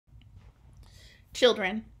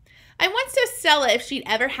Children. I once asked Stella if she'd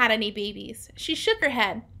ever had any babies. She shook her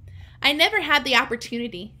head. I never had the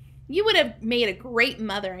opportunity. You would have made a great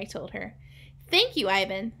mother, I told her. Thank you,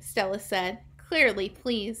 Ivan, Stella said, clearly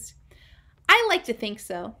pleased. I like to think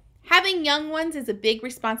so. Having young ones is a big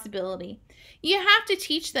responsibility. You have to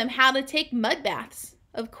teach them how to take mud baths,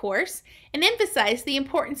 of course, and emphasize the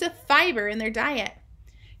importance of fiber in their diet.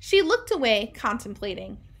 She looked away,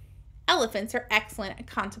 contemplating. Elephants are excellent at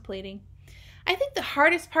contemplating. I think the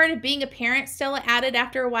hardest part of being a parent, Stella added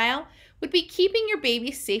after a while, would be keeping your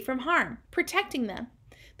babies safe from harm, protecting them.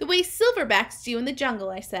 The way silverbacks do in the jungle,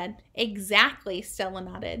 I said. Exactly, Stella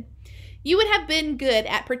nodded. You would have been good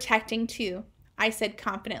at protecting too, I said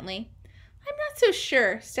confidently. I'm not so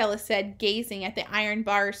sure, Stella said, gazing at the iron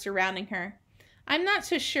bars surrounding her. I'm not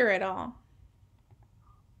so sure at all.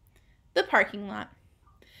 The parking lot.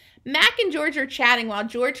 Mac and George are chatting while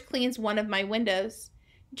George cleans one of my windows.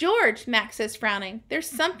 George, Mac says, frowning, there's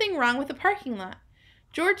something wrong with the parking lot.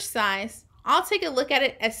 George sighs. I'll take a look at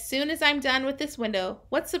it as soon as I'm done with this window.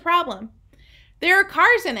 What's the problem? There are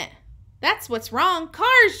cars in it. That's what's wrong.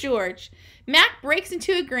 Cars, George. Mac breaks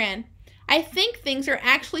into a grin. I think things are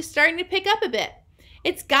actually starting to pick up a bit.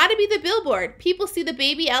 It's got to be the billboard. People see the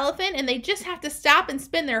baby elephant and they just have to stop and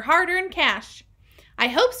spend their hard-earned cash. I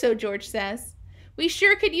hope so, George says. We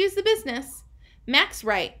sure could use the business. Mac's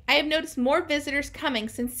right. I have noticed more visitors coming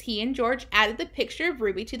since he and George added the picture of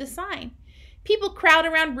Ruby to the sign. People crowd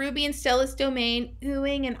around Ruby and Stella's domain,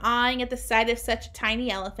 oohing and awing at the sight of such a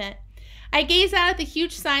tiny elephant. I gaze out at the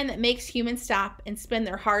huge sign that makes humans stop and spend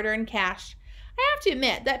their hard-earned cash. I have to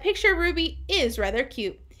admit, that picture of Ruby is rather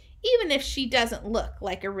cute, even if she doesn't look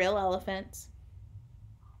like a real elephant.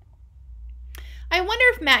 I wonder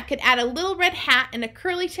if Mac could add a little red hat and a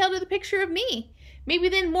curly tail to the picture of me. Maybe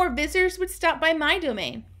then more visitors would stop by my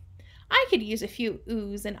domain. I could use a few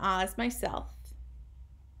oohs and ahs myself.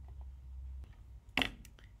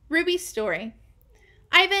 Ruby's story.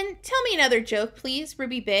 Ivan, tell me another joke, please,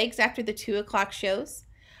 Ruby begs after the 2 o'clock shows.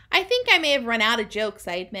 I think I may have run out of jokes,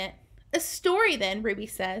 I admit. A story then, Ruby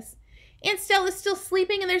says. Aunt Stella's still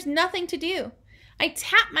sleeping and there's nothing to do. I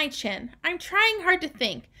tap my chin. I'm trying hard to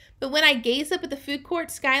think, but when I gaze up at the food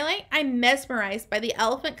court skylight, I'm mesmerized by the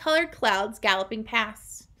elephant-colored clouds galloping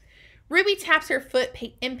past. Ruby taps her foot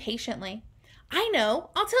impatiently. I know.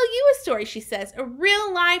 I'll tell you a story, she says. A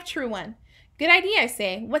real, live, true one. Good idea, I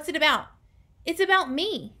say. What's it about? It's about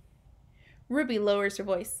me. Ruby lowers her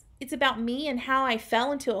voice. It's about me and how I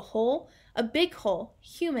fell into a hole, a big hole.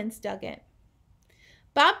 Humans dug it.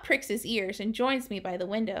 Bob pricks his ears and joins me by the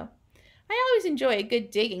window. I always enjoy a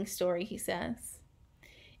good digging story, he says.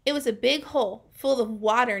 It was a big hole full of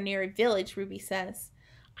water near a village, Ruby says.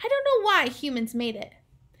 I don't know why humans made it.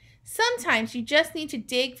 Sometimes you just need to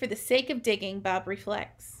dig for the sake of digging, Bob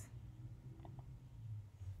reflects.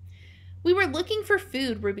 We were looking for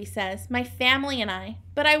food, Ruby says, my family and I,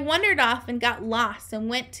 but I wandered off and got lost and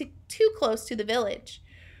went too close to the village.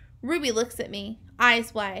 Ruby looks at me,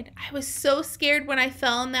 eyes wide. I was so scared when I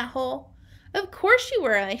fell in that hole. Of course you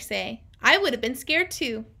were, I say. I would have been scared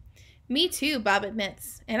too. Me too, Bob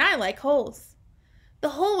admits, and I like holes. The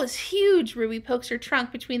hole was huge, Ruby pokes her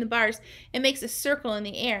trunk between the bars and makes a circle in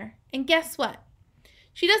the air. And guess what?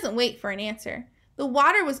 She doesn't wait for an answer. The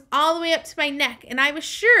water was all the way up to my neck, and I was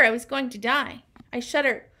sure I was going to die. I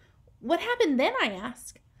shudder. What happened then, I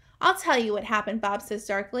ask. I'll tell you what happened, Bob says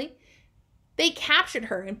darkly. They captured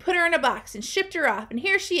her and put her in a box and shipped her off, and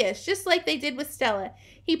here she is, just like they did with Stella.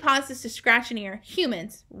 He pauses to scratch an ear.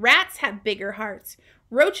 Humans. Rats have bigger hearts.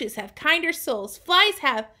 Roaches have kinder souls. Flies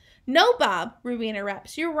have... No, Bob, Ruby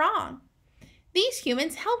interrupts. You're wrong. These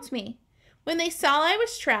humans helped me. When they saw I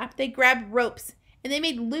was trapped, they grabbed ropes, and they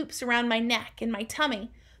made loops around my neck and my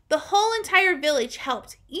tummy. The whole entire village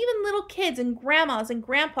helped, even little kids and grandmas and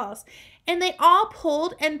grandpas, and they all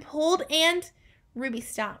pulled and pulled and... Ruby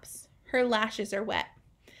stops. Her lashes are wet.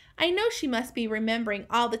 I know she must be remembering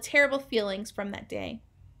all the terrible feelings from that day.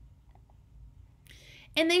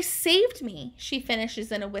 And they saved me, she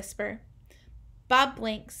finishes in a whisper. Bob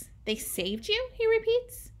blinks. They saved you? He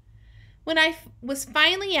repeats. When I was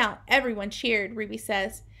finally out, everyone cheered, Ruby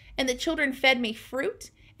says, and the children fed me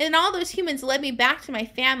fruit, and all those humans led me back to my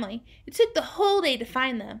family. It took the whole day to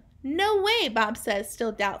find them. No way, Bob says,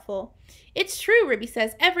 still doubtful. It's true, Ruby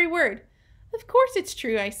says, every word. Of course it's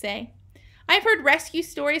true, I say. I've heard rescue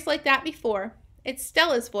stories like that before. It's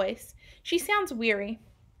Stella's voice. She sounds weary.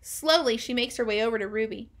 Slowly, she makes her way over to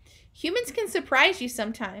Ruby. Humans can surprise you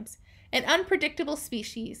sometimes. An unpredictable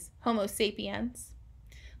species, Homo sapiens.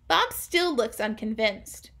 Bob still looks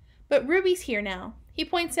unconvinced. But Ruby's here now. He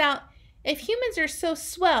points out, if humans are so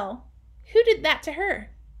swell, who did that to her?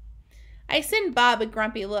 I send Bob a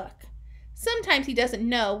grumpy look. Sometimes he doesn't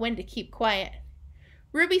know when to keep quiet.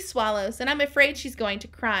 Ruby swallows, and I'm afraid she's going to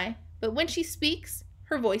cry, but when she speaks,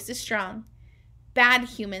 her voice is strong. Bad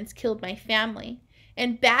humans killed my family,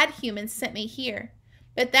 and bad humans sent me here.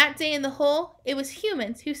 But that day in the hole, it was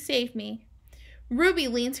humans who saved me. Ruby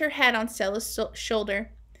leans her head on Stella's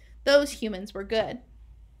shoulder. Those humans were good.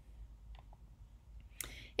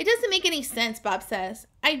 It doesn't make any sense, Bob says.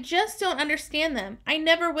 I just don't understand them. I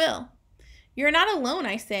never will. You're not alone,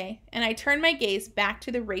 I say, and I turn my gaze back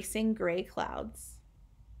to the racing gray clouds.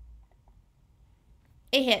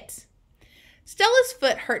 A hit. Stella's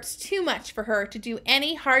foot hurts too much for her to do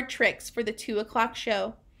any hard tricks for the 2 o'clock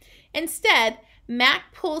show. Instead,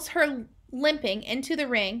 Mac pulls her limping into the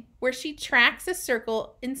ring, where she tracks a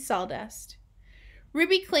circle in sawdust.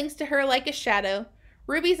 Ruby clings to her like a shadow.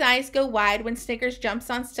 Ruby's eyes go wide when Snickers jumps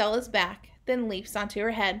on Stella's back, then leaps onto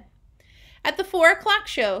her head. At the 4 o'clock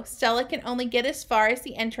show, Stella can only get as far as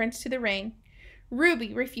the entrance to the ring.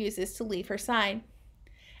 Ruby refuses to leave her side.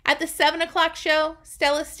 At the 7 o'clock show,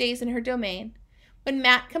 Stella stays in her domain. When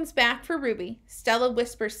Matt comes back for Ruby, Stella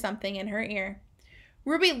whispers something in her ear.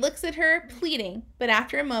 Ruby looks at her, pleading, but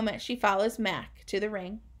after a moment she follows Mac to the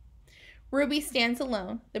ring. Ruby stands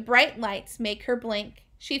alone. The bright lights make her blink.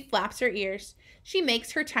 She flaps her ears. She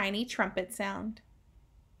makes her tiny trumpet sound.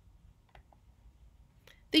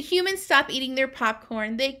 The humans stop eating their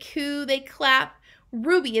popcorn. They coo, they clap.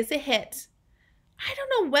 Ruby is a hit. I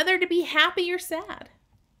don't know whether to be happy or sad.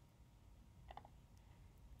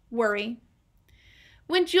 Worry.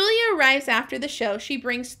 When Julia arrives after the show, she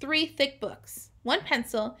brings 3 thick books, 1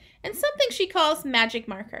 pencil, and something she calls magic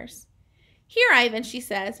markers. Here, Ivan, she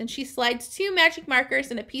says, and she slides 2 magic markers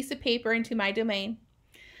and a piece of paper into my domain.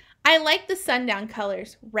 I like the sundown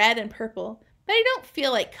colors, red and purple, but I don't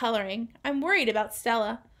feel like coloring. I'm worried about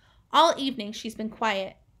Stella. All evening she's been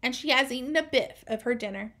quiet, and she has eaten a bit of her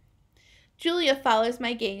dinner. Julia follows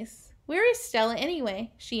my gaze. Where is Stella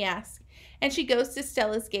anyway? She asks, and she goes to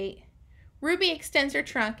Stella's gate. Ruby extends her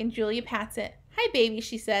trunk, and Julia pats it. Hi, baby,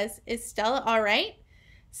 she says. Is Stella all right?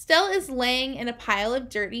 Stella is laying in a pile of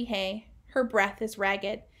dirty hay. Her breath is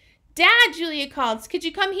ragged. Dad, Julia calls. Could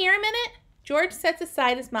you come here a minute? George sets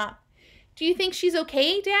aside his mop. Do you think she's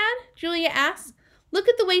okay, Dad? Julia asks. Look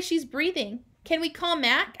at the way she's breathing. Can we call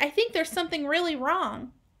Mac? I think there's something really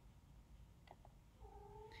wrong.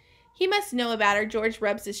 He must know about her, George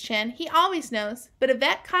rubs his chin. He always knows. But a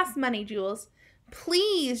vet costs money, Jules.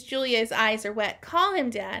 Please, Julia's eyes are wet. Call him,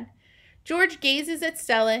 Dad. George gazes at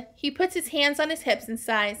Stella. He puts his hands on his hips and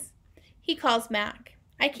sighs. He calls Mac.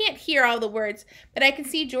 I can't hear all the words, but I can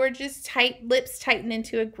see George's tight lips tighten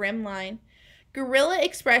into a grim line. Gorilla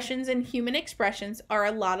expressions and human expressions are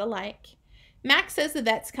a lot alike. Mac says the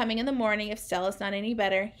vet's coming in the morning if Stella's not any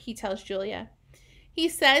better, he tells Julia. He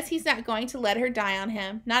says he's not going to let her die on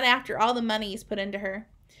him, not after all the money he's put into her.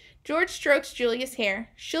 George strokes Julia's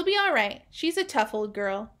hair. She'll be all right. She's a tough old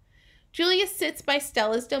girl. Julia sits by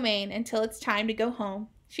Stella's domain until it's time to go home.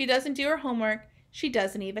 She doesn't do her homework. She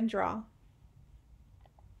doesn't even draw.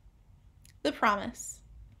 The promise.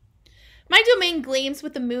 My domain gleams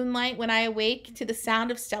with the moonlight when I awake to the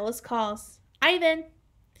sound of Stella's calls. Ivan,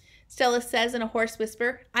 Stella says in a hoarse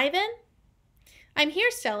whisper. Ivan? I'm here,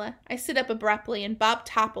 Stella. I sit up abruptly and Bob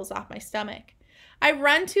topples off my stomach. I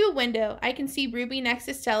run to a window. I can see Ruby next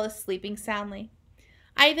to Stella sleeping soundly.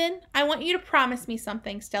 Ivan, I want you to promise me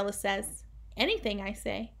something, Stella says. Anything, I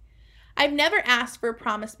say. I've never asked for a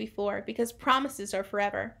promise before because promises are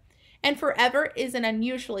forever. And forever is an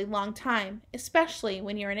unusually long time, especially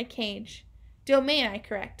when you're in a cage. Domain, I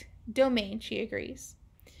correct. Domain, she agrees.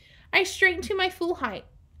 I straighten to my full height.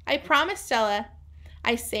 I promise, Stella,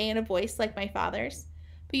 I say in a voice like my father's.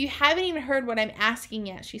 But you haven't even heard what I'm asking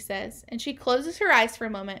yet, she says, and she closes her eyes for a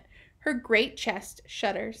moment. Her great chest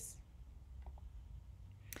shudders.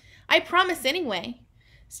 I promise anyway.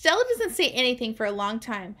 Stella doesn't say anything for a long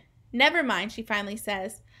time. Never mind, she finally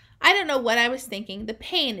says. I don't know what I was thinking. The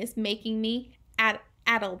pain is making me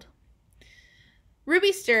addled.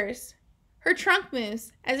 Ruby stirs. Her trunk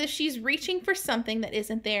moves as if she's reaching for something that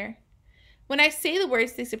isn't there. When I say the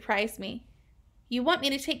words, they surprise me. You want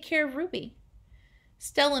me to take care of Ruby?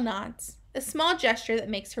 Stella nods, a small gesture that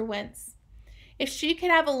makes her wince. If she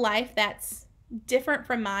could have a life that's different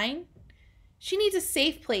from mine, she needs a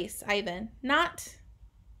safe place, Ivan. Not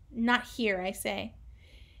here, I say.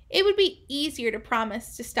 It would be easier to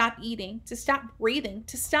promise to stop eating, to stop breathing,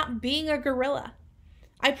 to stop being a gorilla.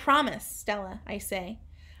 I promise, Stella, I say.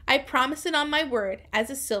 I promise it on my word as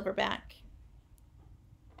a silverback.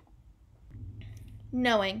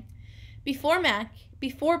 Knowing, before Mac,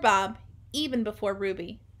 before Bob, even before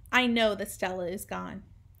Ruby, I know that Stella is gone.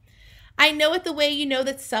 I know it the way you know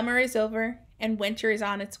that summer is over and winter is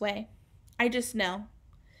on its way. I just know.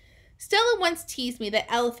 Stella once teased me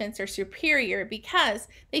that elephants are superior because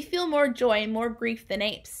they feel more joy and more grief than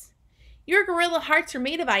apes. Your gorilla hearts are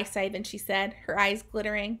made of ice, Ivan, she said, her eyes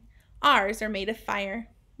glittering. Ours are made of fire.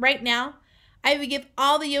 Right now, I would give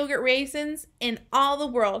all the yogurt raisins in all the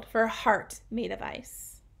world for a heart made of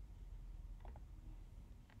ice.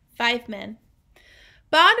 5 men.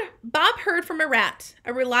 Bob heard from a rat,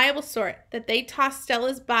 a reliable sort, that they tossed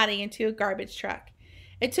Stella's body into a garbage truck.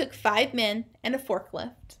 It took 5 men and a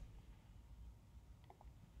forklift.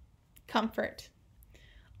 Comfort.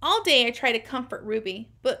 All day I try to comfort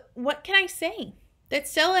Ruby, but what can I say? That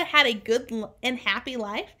Stella had a good and happy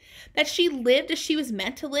life? That she lived as she was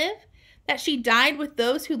meant to live? That she died with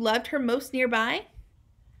those who loved her most nearby?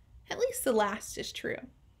 At least the last is true.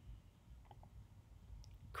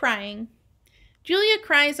 Crying. Julia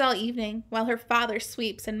cries all evening while her father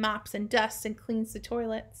sweeps and mops and dusts and cleans the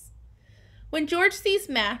toilets. When George sees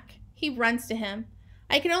Mac, he runs to him.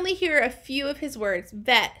 I can only hear a few of his words.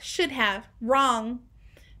 Vet, should have, wrong.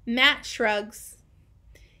 Matt shrugs.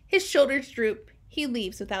 His shoulders droop. He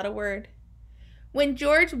leaves without a word. When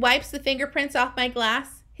George wipes the fingerprints off my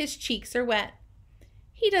glass, his cheeks are wet.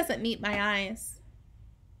 He doesn't meet my eyes.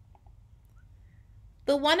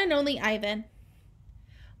 The one and only Ivan.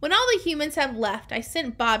 When all the humans have left, I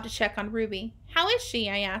sent Bob to check on Ruby. How is she?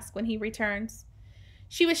 I ask when he returns.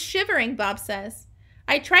 She was shivering, Bob says.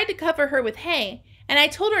 I tried to cover her with hay, and I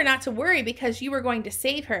told her not to worry because you were going to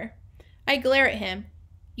save her. I glare at him.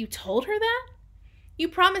 You told her that? You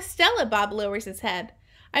promised Stella, Bob lowers his head.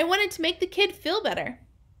 I wanted to make the kid feel better.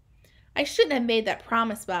 I shouldn't have made that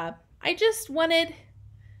promise, Bob. I just wanted...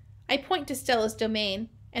 I point to Stella's domain,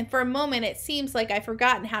 and for a moment it seems like I've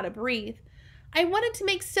forgotten how to breathe. I wanted to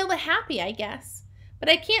make Stella happy, I guess. But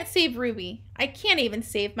I can't save Ruby. I can't even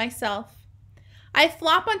save myself. I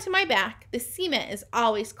flop onto my back. The cement is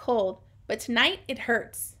always cold, but tonight it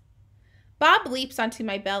hurts. Bob leaps onto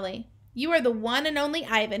my belly. You are the one and only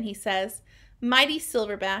Ivan, he says. Mighty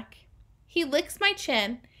Silverback. He licks my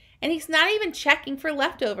chin, and he's not even checking for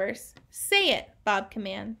leftovers. Say it, Bob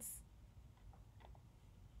commands.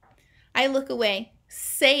 I look away.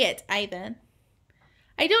 Say it, Ivan.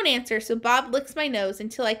 I don't answer, so Bob licks my nose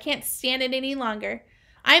until I can't stand it any longer.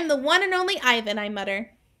 I am the one and only Ivan, I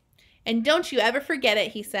mutter. And don't you ever forget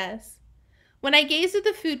it, he says. When I gaze at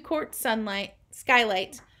the food court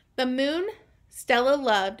skylight, the moon Stella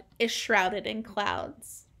loved is shrouded in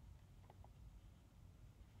clouds.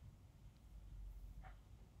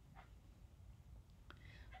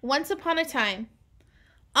 Once upon a time.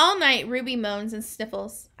 All night, Ruby moans and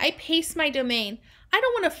sniffles. I pace my domain. I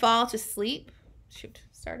don't want to fall to sleep. Shoot,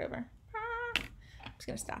 start over. I'm just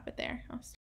going to stop it there.